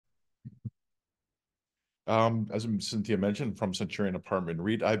As Cynthia mentioned, from Centurion Apartment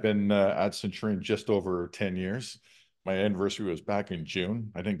REIT, I've been at Centurion just over 10 years. My anniversary was back in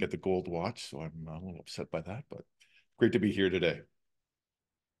June. I didn't get the gold watch, so I'm a little upset by that, but great to be here today.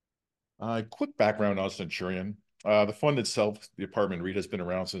 Quick background on Centurion. The fund itself, the apartment REIT, has been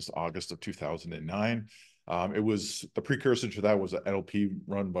around since August of 2009. It was the precursor to that was an LP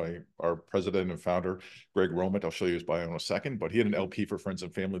run by our president and founder, Greg Romit. I'll show you his bio in a second, but he had an LP for friends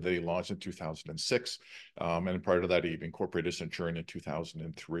and family that he launched in 2006. And prior to that, he incorporated Centurion in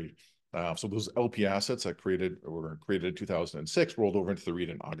 2003. So those LP assets that were created in 2006 rolled over into the REIT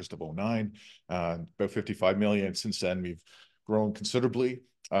in August of 09, about 55 million. Since then, we've grown considerably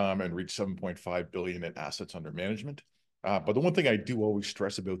and reached 7.5 billion in assets under management. But the one thing I do always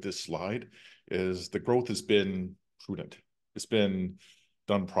stress about this slide is the growth has been prudent. It's been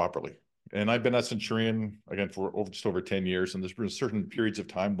done properly. And I've been at Centurion again for just over 10 years, and there's been certain periods of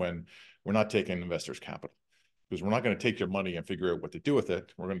time when we're not taking investors' capital because we're not going to take your money and figure out what to do with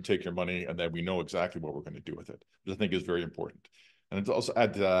it. We're going to take your money and then we know exactly what we're going to do with it, which I think is very important. And it's also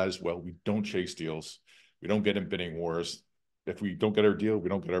add to that as well, we don't chase deals. We don't get in bidding wars. If we don't get our deal, we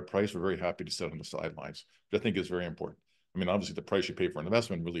don't get our price, we're very happy to sit on the sidelines, which I think is very important. I mean, obviously, the price you pay for an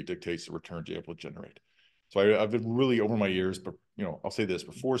investment really dictates the return you're able to generate. So I've been really over my years, but I'll say this: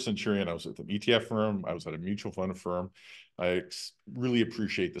 before Centurion, I was at an ETF firm, I was at a mutual fund firm. I really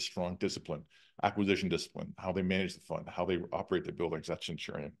appreciate the strong discipline, acquisition discipline, how they manage the fund, how they operate the buildings at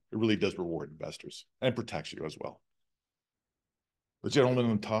Centurion. It really does reward investors and protects you as well. The gentleman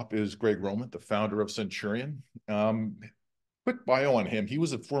on top is Greg Roman, the founder of Centurion. Quick bio on him. He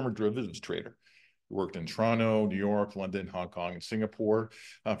was a former derivatives trader. He worked in Toronto, New York, London, Hong Kong, and Singapore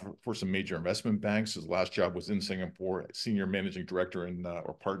for some major investment banks. His last job was in Singapore, senior managing director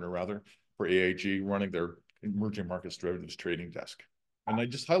or partner rather, for AIG, running their emerging markets derivatives trading desk. And I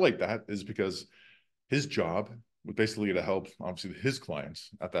just highlight that is because his job was basically to help, obviously, his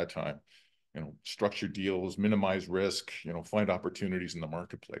clients at that time, structure deals, minimize risk, find opportunities in the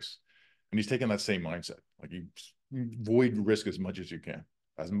marketplace. And he's taken that same mindset. Like you avoid risk as much as you can,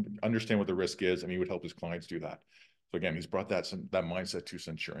 understand what the risk is, and he would help his clients do that. So again, he's brought that mindset to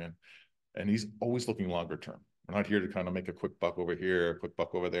Centurion, and he's always looking longer term. We're not here to kind of make a quick buck over here, a quick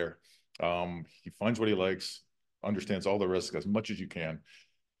buck over there. He finds what he likes, understands all the risk as much as you can,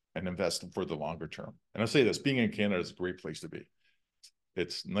 and invest for the longer term. And I'll say this: being in Canada is a great place to be.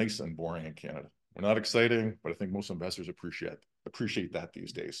 It's nice and boring in Canada. We're not exciting, but I think most investors appreciate that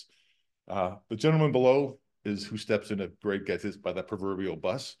these days. The gentleman below is who steps in if Greg gets hit by that proverbial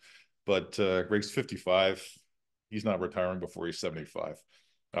bus. But Greg's 55. He's not retiring before he's 75.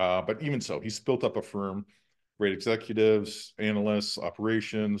 But even so, he's built up a firm, great executives, analysts,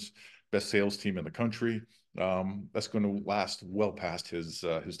 operations, best sales team in the country. That's going to last well past his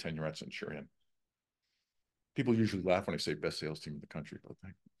tenure at Centurion. People usually laugh when I say best sales team in the country,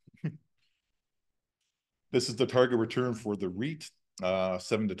 but this is the target return for the REIT.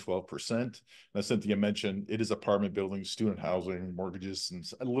 7 to 12%. As Cynthia mentioned, it is apartment buildings, student housing, mortgages, and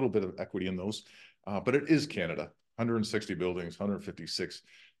a little bit of equity in those. But it is Canada. 160 buildings, 156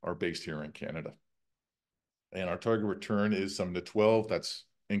 are based here in Canada. And our target return is 7 to 12. That's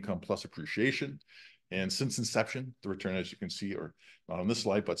income plus appreciation. And since inception, the return, as you can see, or not on this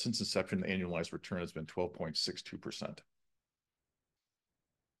slide, but since inception, the annualized return has been 12.62%.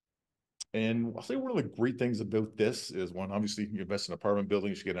 And I'll say one of the great things about this is one, obviously you invest in apartment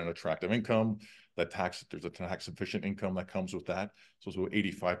buildings, you get an attractive income. There's a tax efficient income that comes with that. So it's about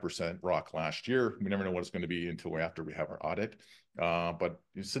 85% ROC last year. We never know what it's going to be until after we have our audit. But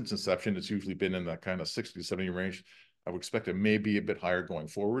since inception, it's usually been in that kind of 60 to 70 range. I would expect it may be a bit higher going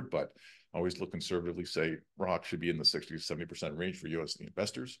forward, but I always look conservatively, say ROC should be in the 60 to 70% range for you as the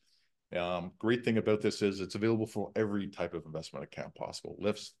investors. Great thing about this is it's available for every type of investment account possible: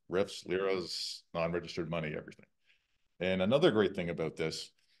 LIFs, RIFs, LIRAs, non-registered money, everything. And another great thing about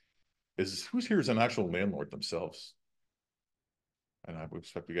this is who's here is an actual landlord themselves. And I would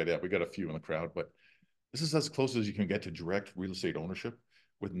expect we got a few in the crowd, but this is as close as you can get to direct real estate ownership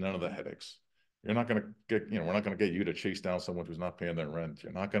with none of the headaches. You're not going to get, we're not going to get you to chase down someone who's not paying their rent.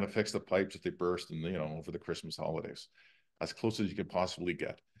 You're not going to fix the pipes if they burst and, over the Christmas holidays. As close as you can possibly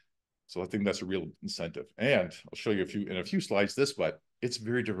get. So I think that's a real incentive. And I'll show you in a few slides this, but it's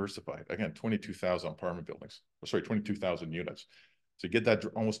very diversified. Again, 22,000 apartment buildings, 22,000 units. So you get that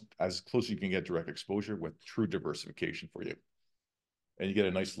almost as close as you can get direct exposure with true diversification for you. And you get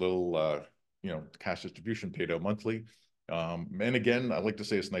a nice little, cash distribution paid out monthly. And again, I like to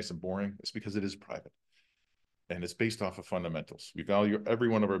say it's nice and boring. It's because it is private. And it's based off of fundamentals. We value every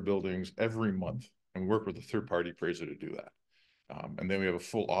one of our buildings every month, and we work with a third-party appraiser to do that. And then we have a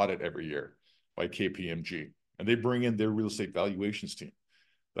full audit every year by KPMG, and they bring in their real estate valuations team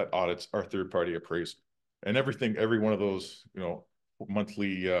that audits our third-party appraisal. And every one of those,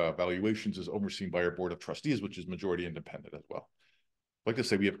 monthly valuations is overseen by our board of trustees, which is majority independent as well. Like I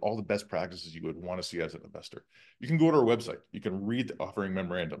say, we have all the best practices you would want to see as an investor. You can go to our website. You can read the offering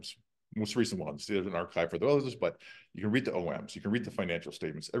memorandums, most recent ones. There's an archive for the others, but you can read the OMs. You can read the financial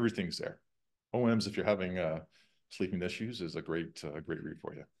statements. Everything's there. OMs, if you're having sleeping issues, is a great read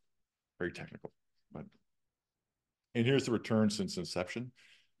for you. Very technical. And here's the return since inception.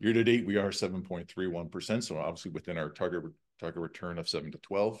 Year to date, we are 7.31%, so obviously within our target return of 7 to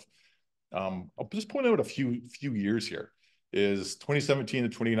 12. I'll just point out a few years here. Is 2017 to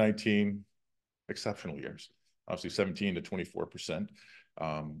 2019 exceptional years. Obviously 17 to 24%.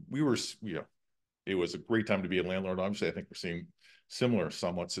 It was a great time to be a landlord. Obviously, I think we're seeing similar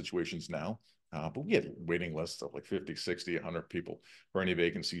somewhat situations now. But we had waiting lists of like 50, 60, 100 people for any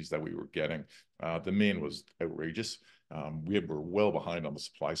vacancies that we were getting. The demand was outrageous. We were well behind on the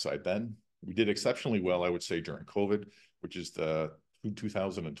supply side then. We did exceptionally well, I would say, during COVID, which is the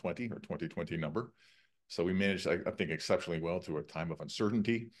 2020 or 2020 number. So we managed, I think, exceptionally well through a time of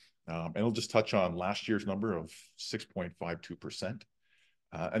uncertainty. And I'll just touch on last year's number of 6.52%.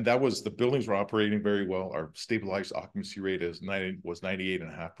 And that was the buildings were operating very well. Our stabilized occupancy rate was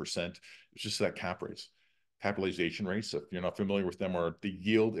 98.5%. It's just that capitalization rates. If you're not familiar with them, are the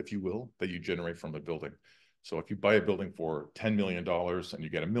yield, if you will, that you generate from the building. So if you buy a building for $10 million and you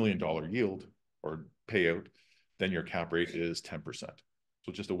get $1 million yield or payout, then your cap rate is 10%.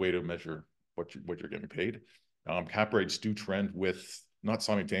 So just a way to measure what you're getting paid. Cap rates do trend with, not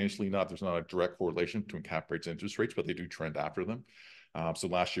simultaneously, there's not a direct correlation between cap rates and interest rates, but they do trend after them. So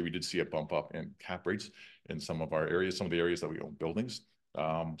last year we did see a bump up in cap rates in some of the areas that we own buildings.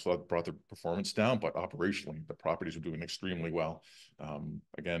 So that brought the performance down, but operationally the properties are doing extremely well.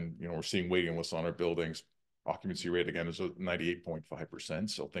 Again, we're seeing waiting lists on our buildings. Occupancy rate again is 98.5%.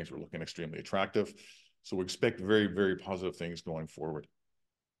 So things are looking extremely attractive. So we expect very, very positive things going forward.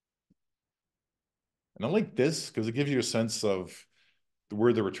 And I like this because it gives you a sense of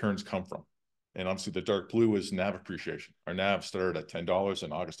where the returns come from. And obviously the dark blue is NAV appreciation. Our NAV started at $10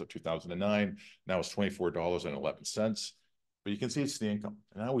 in August of 2009. Now it's $24.11. But you can see it's the income.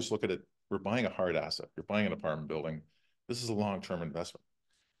 And I always look at it, we're buying a hard asset. You're buying an apartment building. This is a long-term investment.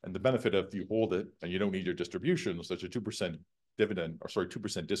 And the benefit of you hold it and you don't need your distributions, such a 2% dividend, or sorry,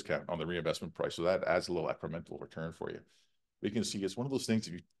 2% discount on the reinvestment price. So that adds a little incremental return for you. But you can see it's one of those things,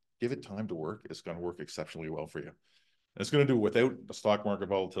 if you give it time to work, it's going to work exceptionally well for you. And it's going to do it without the stock market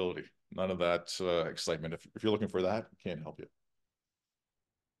volatility. None of that excitement. If you're looking for that, can't help you.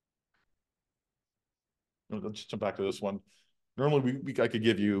 Let's jump back to this one. Normally, I could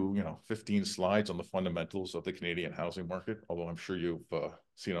give you, 15 slides on the fundamentals of the Canadian housing market, although I'm sure you've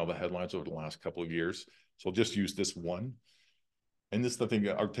seen all the headlines over the last couple of years. So I'll just use this one. And this, I think,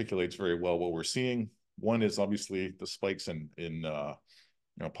 articulates very well what we're seeing. One is obviously the spikes in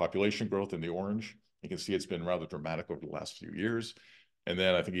population growth in the orange. You can see it's been rather dramatic over the last few years. And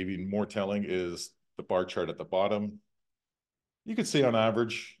then I think even more telling is the bar chart at the bottom. You could say on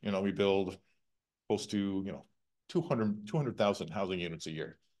average, we build close to, 200,000 housing units a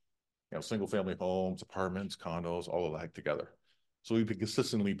year. Single family homes, apartments, condos, all of that together. So we've been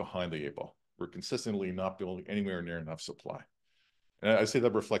consistently behind the eight ball. We're consistently not building anywhere near enough supply. And I say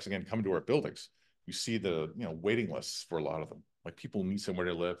that reflects, again, coming to our buildings. You see the, waiting lists for a lot of them. Like people need somewhere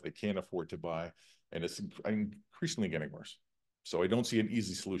to live. They can't afford to buy. And it's increasingly getting worse. So I don't see an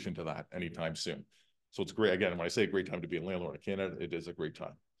easy solution to that anytime soon. So it's great. Again, when I say a great time to be a landlord in Canada, it is a great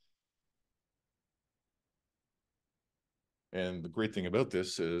time. And the great thing about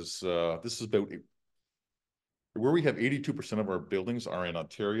this is about where we have 82% of our buildings are in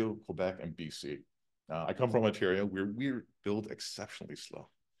Ontario, Quebec, and BC. I come from Ontario. We build exceptionally slow.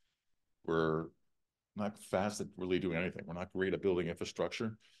 We're not fast at really doing anything. We're not great at building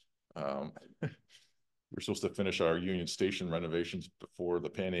infrastructure. We're supposed to finish our Union Station renovations before the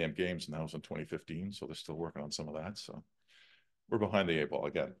Pan Am Games, and that was in 2015. So they're still working on some of that. So we're behind the eight ball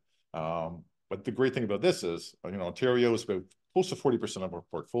again. But the great thing about this is, Ontario is about close to 40% of our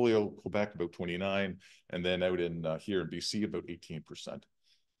portfolio, Quebec about 29%, and then out in here in BC about 18%.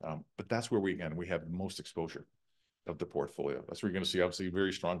 But that's where we have the most exposure of the portfolio. That's where you're going to see obviously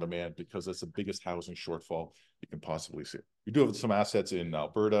very strong demand because that's the biggest housing shortfall you can possibly see. We do have some assets in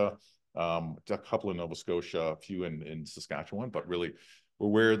Alberta, a couple in Nova Scotia, a few in Saskatchewan, but really we're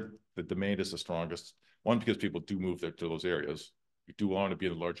where the demand is the strongest. One, because people do move there to those areas. We do want to be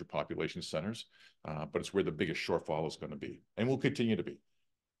in the larger population centers, but it's where the biggest shortfall is going to be, and will continue to be.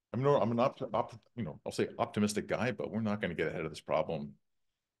 I'm an I'll say optimistic guy, but we're not going to get ahead of this problem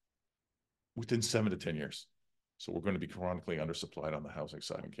within 7 to 10 years. So we're going to be chronically undersupplied on the housing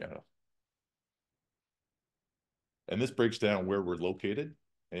side in Canada. And this breaks down where we're located.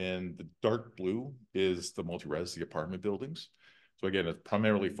 And the dark blue is the multi-res, the apartment buildings. So again, it's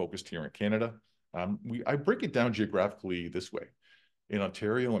primarily focused here in Canada. I break it down geographically this way. In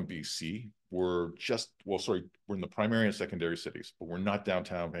Ontario and BC, we're in the primary and secondary cities, but we're not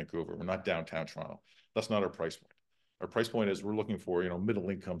downtown Vancouver. We're not downtown Toronto. That's not our price point. Our price point is we're looking for, middle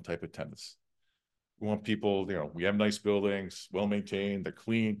income type of tenants. We want people, we have nice buildings, well maintained, they're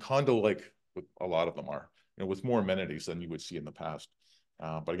clean, condo-like, a lot of them are, with more amenities than you would see in the past.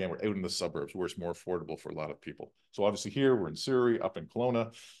 But again, we're out in the suburbs where it's more affordable for a lot of people. So obviously here we're in Surrey, up in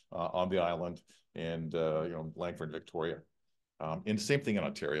Kelowna, on the island, and Langford, Victoria. And the same thing in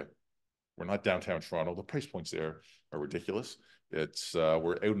Ontario. We're not downtown Toronto. The price points there are ridiculous. It's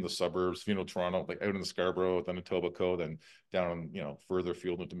we're out in the suburbs, Toronto, like out in the Scarborough, then in Etobicoke, then down, further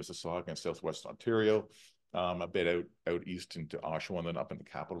afield into Mississauga and Southwest Ontario, a bit out east into Oshawa, and then up in the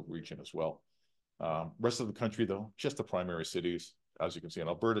capital region as well. Rest of the country, though, just the primary cities, as you can see in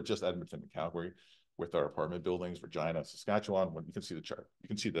Alberta, just Edmonton and Calgary, with our apartment buildings, Regina, Saskatchewan. When you can see the chart, you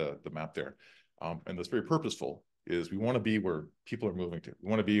can see the map there, and that's very purposeful. Is we want to be where people are moving to. We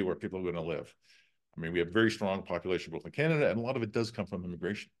want to be where people are going to live. I mean, we have very strong population growth in Canada, and a lot of it does come from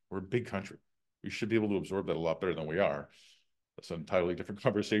immigration. We're a big country. We should be able to absorb that a lot better than we are. That's an entirely different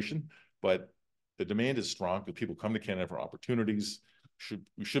conversation, but the demand is strong because people come to Canada for opportunities.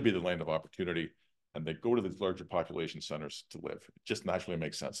 We should be the land of opportunity, and they go to these larger population centers to live. It just naturally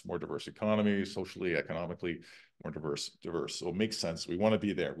makes sense. More diverse economy, socially, economically, more diverse. So it makes sense. We want to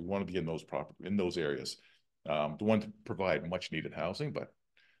be there. We want to be in those areas. The one to provide much needed housing, but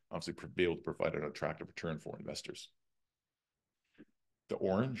obviously be able to provide an attractive return for investors. The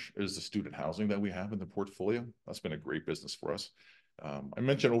orange is the student housing that we have in the portfolio. That's been a great business for us. I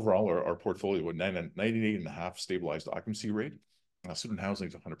mentioned overall our portfolio with 98.5 stabilized occupancy rate. Student housing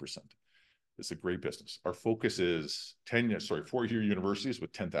is 100%. It's a great business. Our focus is 4-year universities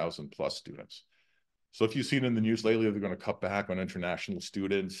with 10,000 plus students. So if you've seen in the news lately, they're going to cut back on international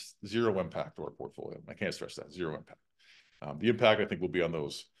students, zero impact to our portfolio. I can't stress that, zero impact. The impact, I think, will be on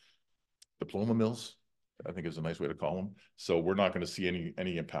those diploma mills, I think is a nice way to call them. So we're not going to see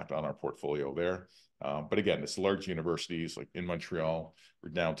any impact on our portfolio there. But again, it's large universities like in Montreal or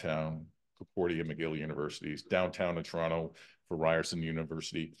downtown, Concordia, McGill universities, downtown in Toronto for Ryerson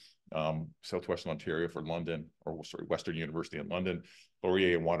University, Southwestern Ontario for London, Western University in London,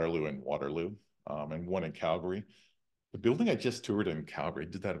 Laurier and Waterloo and one in Calgary. The building I just toured in Calgary,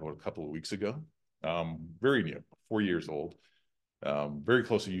 did that about a couple of weeks ago. Very new, 4 years old. Very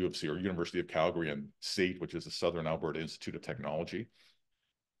close to U of C or University of Calgary and SAIT, which is the Southern Alberta Institute of Technology.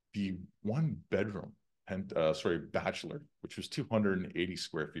 The one bedroom and bachelor, which was 280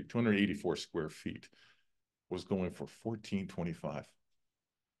 square feet, 284 square feet, was going for $1,425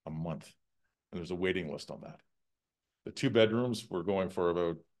 a month. And there's a waiting list on that. The 2 bedrooms were going for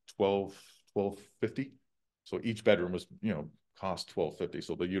about $1,250. So each bedroom was, cost $1,250.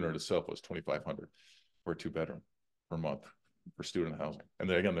 So the unit itself was $2,500 for a 2-bedroom per month for student housing. And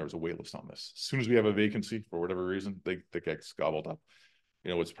then again, there was a wait list on this. As soon as we have a vacancy for whatever reason, they get gobbled up.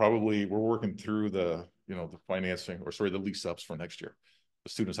 It's probably, we're working through the financing the lease ups for next year.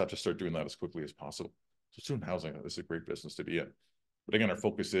 The students have to start doing that as quickly as possible. So student housing is a great business to be in. But again, our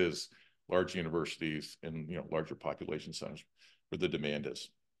focus is large universities and, larger population centers where the demand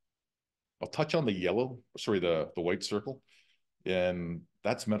is. I'll touch on the white circle, and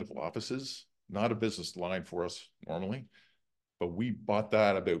that's medical offices, not a business line for us normally, but we bought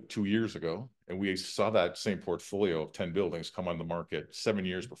that about 2 years ago, and we saw that same portfolio of 10 buildings come on the market 7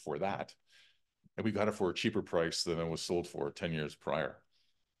 years before that, and we got it for a cheaper price than it was sold for 10 years prior,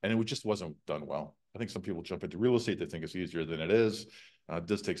 and it just wasn't done well. I think some people jump into real estate, they think it's easier than it is. It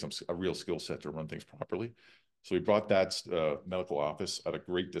does take a real skill set to run things properly. So we bought that medical office at a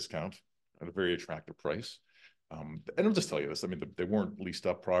great discount at a very attractive price. And I'll just tell you this, I mean, they weren't leased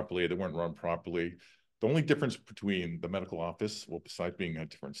up properly, they weren't run properly. The only difference between the medical office, well, besides being a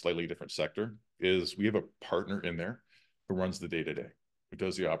slightly different sector, is we have a partner in there who runs the day-to-day, who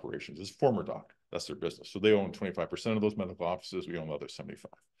does the operations. It's a former doc, that's their business. So they own 25% of those medical offices, we own the other 75%.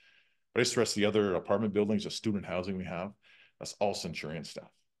 But I stress the other apartment buildings, the student housing we have, that's all Centurion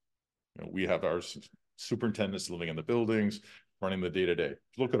staff. We have our superintendents living in the buildings, running the day-to-day.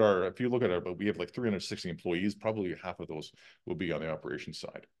 If you look at our, but we have like 360 employees, probably half of those will be on the operations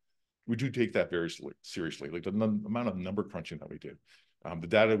side. We do take that very seriously, like the amount of number crunching that we do, the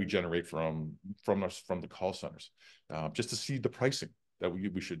data we generate from the call centers, just to see the pricing that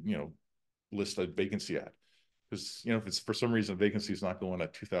we should list a vacancy at. Because, you know, if it's for some reason vacancy is not going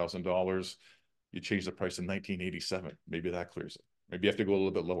at $2,000, you change the price in 1987. Maybe that clears it. Maybe you have to go a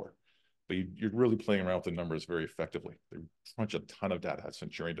little bit lower. But you're really playing around with the numbers very effectively. They crunch a ton of data at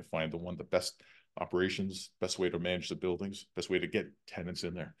Centurion to find the best operations, best way to manage the buildings, best way to get tenants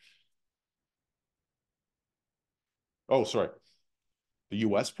in there. Oh, sorry. The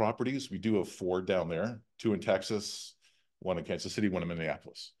US properties, we do have 4 down there, 2 in Texas, 1 in Kansas City, 1 in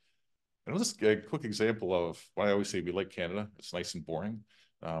Minneapolis. And just a quick example of why I always say we like Canada. It's nice and boring.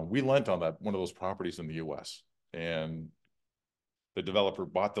 We lent on one of those properties in the US, and the developer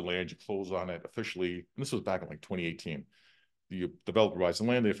bought the land, you close on it officially, and this was back in like 2018. The developer buys the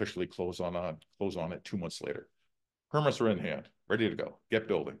land, they officially close on it 2 months later. Permits are in hand, ready to go. Get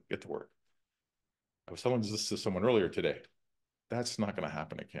building, get to work. I was telling this to someone earlier today. That's not going to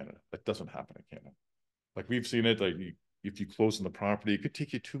happen in Canada. That doesn't happen in Canada. Like we've seen it, like if you close on the property, it could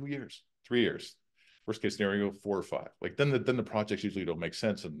take you 2 years, 3 years. Worst case scenario, 4 or 5. Like then the projects usually don't make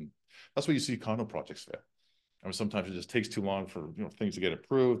sense, and that's why you see condo projects fail. I mean, sometimes it just takes too long for things to get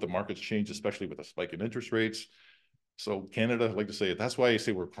approved. The markets change, especially with a spike in interest rates. So Canada, like to say, that's why I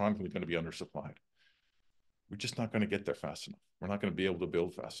say we're chronically going to be undersupplied. We're just not going to get there fast enough. We're not going to be able to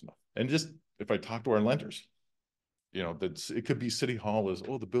build fast enough. And just if I talk to our lenders, it could be City Hall is,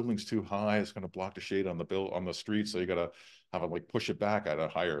 oh, the building's too high, it's going to block the shade on the street, so you got to have it like push it back at a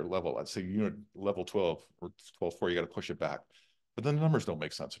higher level. I'd say unit level 12 or 12.4, you got to push it back. But then the numbers don't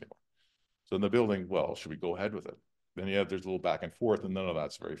make sense anymore. So in the building, well, should we go ahead with it? Then there's a little back and forth, and none of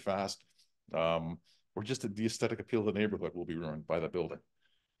that's very fast. Or just the aesthetic appeal of the neighborhood will be ruined by the building.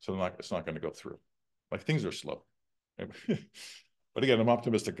 So it's not going to go through. Like things are slow. But again, I'm an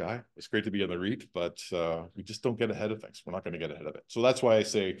optimistic guy. It's great to be in the REIT, but we just don't get ahead of things. We're not going to get ahead of it. So that's why I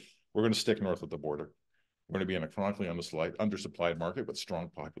say we're going to stick north of the border. We're going to be in a chronically undersupplied market with strong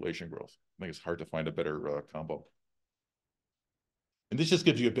population growth. I think it's hard to find a better combo. And this just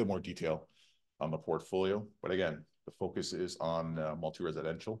gives you a bit more detail on the portfolio. But again, the focus is on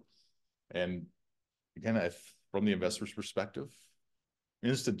multi-residential. And again, from the investor's perspective,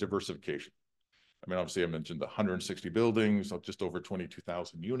 instant diversification. I mean, obviously, I mentioned the 160 buildings, just over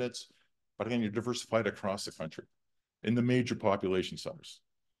 22,000 units. But again, you're diversified across the country in the major population centers.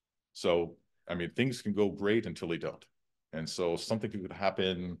 So, I mean, things can go great until they don't. And so something could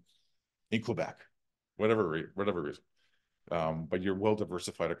happen in Quebec, whatever reason. But you're well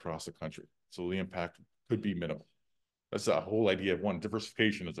diversified across the country. So the impact could be minimal. That's the whole idea of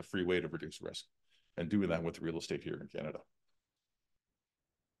diversification is a free way to reduce risk, and doing that with real estate here in Canada.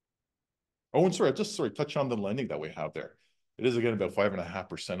 Oh, and touch on the lending that we have there. It is, again, about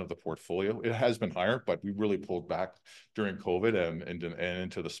 5.5% of the portfolio. It has been higher, but we really pulled back during COVID and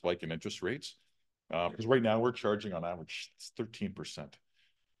into the spike in interest rates. Because right now we're charging on average 13%.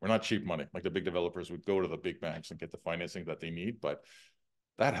 We're not cheap money. Like the big developers would go to the big banks and get the financing that they need, but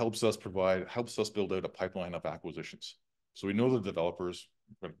that helps us build out a pipeline of acquisitions. So we know the developers,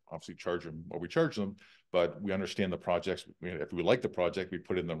 we're going to obviously charge them what we charge them, but we understand the projects. If we like the project, we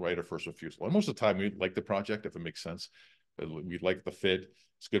put in the right of first refusal. And most of the time, we like the project if it makes sense. We like the fit.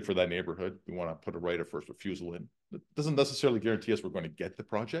 It's good for that neighborhood. We want to put a right of first refusal in. It doesn't necessarily guarantee us we're going to get the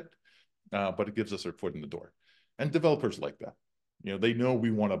project, but it gives us our foot in the door. And developers like that. They know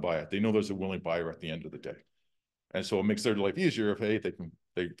we want to buy it. They know there's a willing buyer at the end of the day. And so it makes their life easier if, hey, they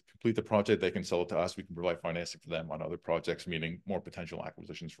complete the project, they can sell it to us, we can provide financing for them on other projects, meaning more potential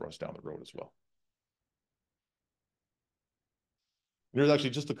acquisitions for us down the road as well. There's actually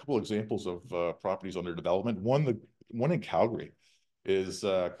just a couple examples of properties under development. One in Calgary is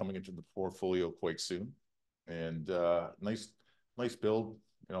coming into the portfolio quite soon, and nice build,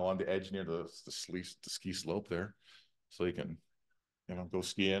 on the edge near the ski slope there, so you can go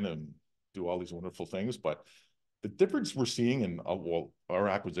skiing and do all these wonderful things. But the difference we're seeing in our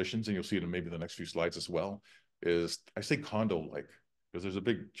acquisitions, and you'll see it in maybe the next few slides as well, is I say condo-like, because there's a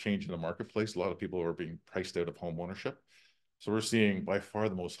big change in the marketplace. A lot of people are being priced out of home ownership. So we're seeing by far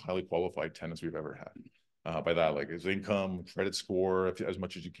the most highly qualified tenants we've ever had. By that, like his income, credit score, as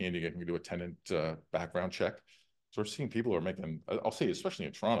much as you can do a tenant background check. So we're seeing people are making, I'll say, especially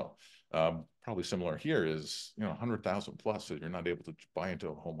in Toronto, probably similar here is, 100,000 plus that you're not able to buy into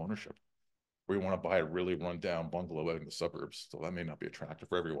a home ownership. Where you want to buy a really run-down bungalow out in the suburbs. So that may not be attractive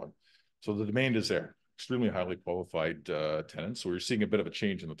for everyone. So the demand is there. Extremely highly qualified tenants. So we're seeing a bit of a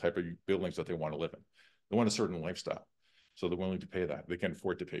change in the type of buildings that they want to live in. They want a certain lifestyle. So they're willing to pay that. They can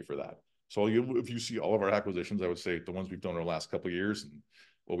afford to pay for that. So if you see all of our acquisitions, I would say the ones we've done over the last couple of years and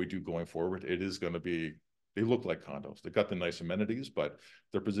what we do going forward, it is going to be, they look like condos. They've got the nice amenities, but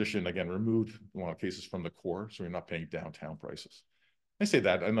their position, again, removed in a lot of cases from the core. So you're not paying downtown prices. I say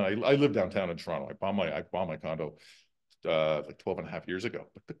that, and I live downtown in Toronto. I bought my condo like 12 and a half years ago,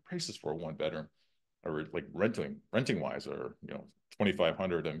 but the prices for a one bedroom or like renting wise are,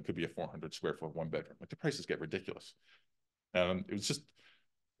 2,500 and could be a 400 square foot one bedroom. Like the prices get ridiculous. And it was just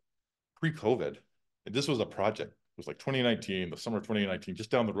pre-COVID. And this was a project. It was like 2019, the summer of 2019, just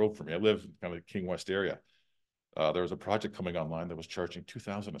down the road from me. I live in kind of the King West area. There was a project coming online that was charging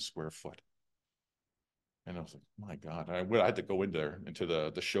 2,000 a square foot. And I was like, my God, I had to go in there into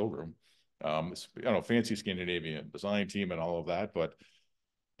the showroom. Fancy Scandinavian design team and all of that. But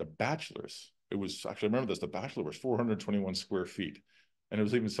the bachelor's, it was actually, I remember this, the bachelor was 421 square feet. And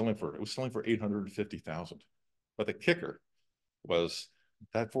it was selling for 850,000. But the kicker was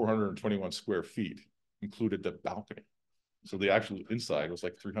that 421 square feet included the balcony. So the actual inside was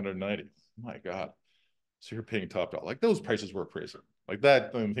like 390. My God. So you're paying top dollar. Like those prices were crazy. Like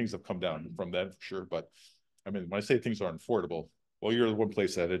that, things have come down from that for sure. But I mean, when I say things aren't affordable, well, you're the one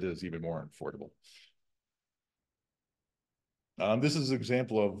place that it is even more affordable. This is an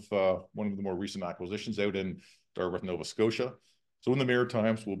example of one of the more recent acquisitions out in Dartmouth, Nova Scotia. So in the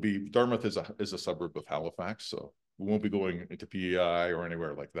Maritimes, Dartmouth is a suburb of Halifax, so we won't be going into PEI or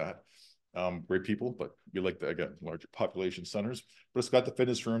anywhere like that. Great people, but we like again, larger population centers. But it's got the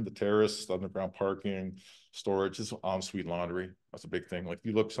fitness room, the terrace, the underground parking, storage, this ensuite laundry. That's a big thing. Like if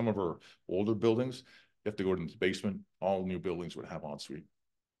you look some of our older buildings, you have to go to the basement. All new buildings would have ensuite.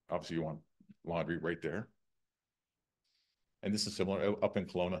 Obviously, you want laundry right there. And this is similar up in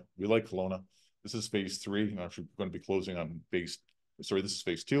Kelowna. We like Kelowna. This is phase 3. And actually going to be closing on this is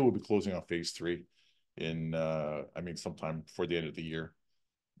phase 2. We'll be closing on phase 3 in, sometime before the end of the year.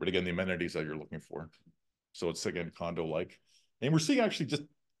 But again, the amenities that you're looking for. So it's again, condo-like. And we're seeing actually just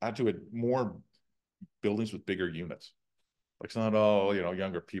add to it more buildings with bigger units. Like it's not all,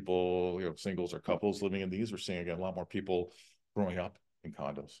 younger people, singles or couples living in these. We're seeing again, a lot more people growing up in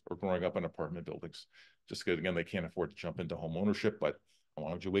condos or growing up in apartment buildings. Just because again, they can't afford to jump into home ownership, but how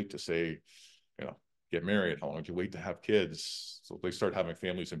long would you wait to say, get married? How long would you wait to have kids? So they start having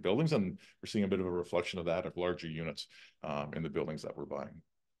families in buildings, and we're seeing a bit of a reflection of that, of larger units in the buildings that we're buying.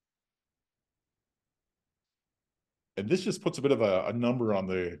 And this just puts a bit of a number on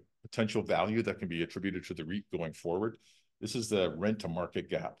the potential value that can be attributed to the REIT going forward. This is the rent to market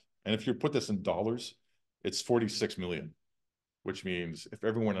gap. And if you put this in dollars, it's 46 million, which means if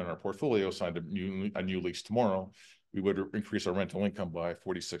everyone in our portfolio signed a new lease tomorrow, we would increase our rental income by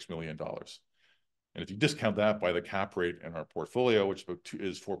 $46 million. And if you discount that by the cap rate in our portfolio, which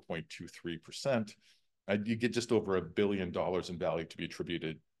is 4.23%, you get just over $1 billion in value to be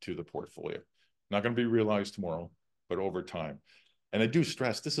attributed to the portfolio. Not going to be realized tomorrow, but over time. And I do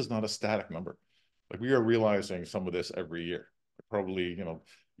stress, this is not a static number. Like we are realizing some of this every year. Probably,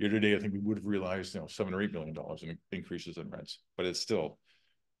 year to date, I think we would have realized, $7 or $8 million in increases in rents, but it's still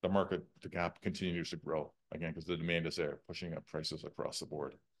the gap continues to grow again, because the demand is there, pushing up prices across the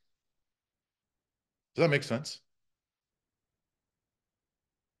board. Does that make sense?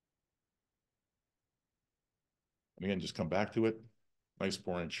 And again, just come back to it. Nice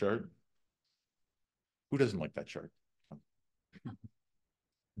boring chart. Who doesn't like that chart?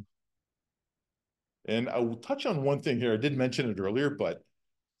 And I will touch on one thing here. I did mention it earlier, but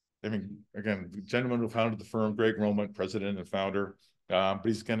I mean, again, the gentleman who founded the firm, Greg Roman, president and founder, but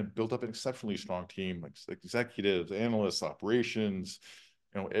he's kind of built up an exceptionally strong team, like executives, analysts, operations.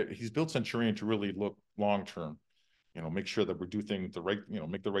 He's built Centurion to really look long-term, make sure that we do things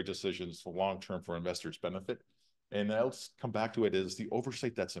make the right decisions for long-term for investors' benefit. And I'll come back to it is the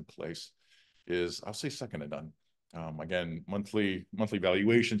oversight that's in place is, I'll say, second to none. Again, monthly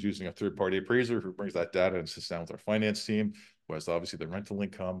valuations using a third-party appraiser who brings that data and sits down with our finance team, who has obviously the rental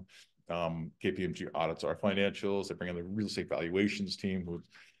income. KPMG audits our financials. They bring in the real estate valuations team.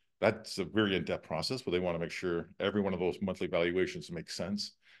 That's a very in-depth process, but they want to make sure every one of those monthly valuations makes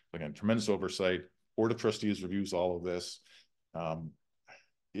sense. Again, tremendous oversight. Board of Trustees reviews all of this. And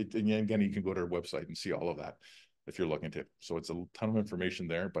again, you can go to our website and see all of that if you're looking to. So it's a ton of information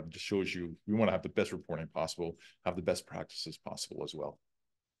there, but it just shows you we want to have the best reporting possible, have the best practices possible as well.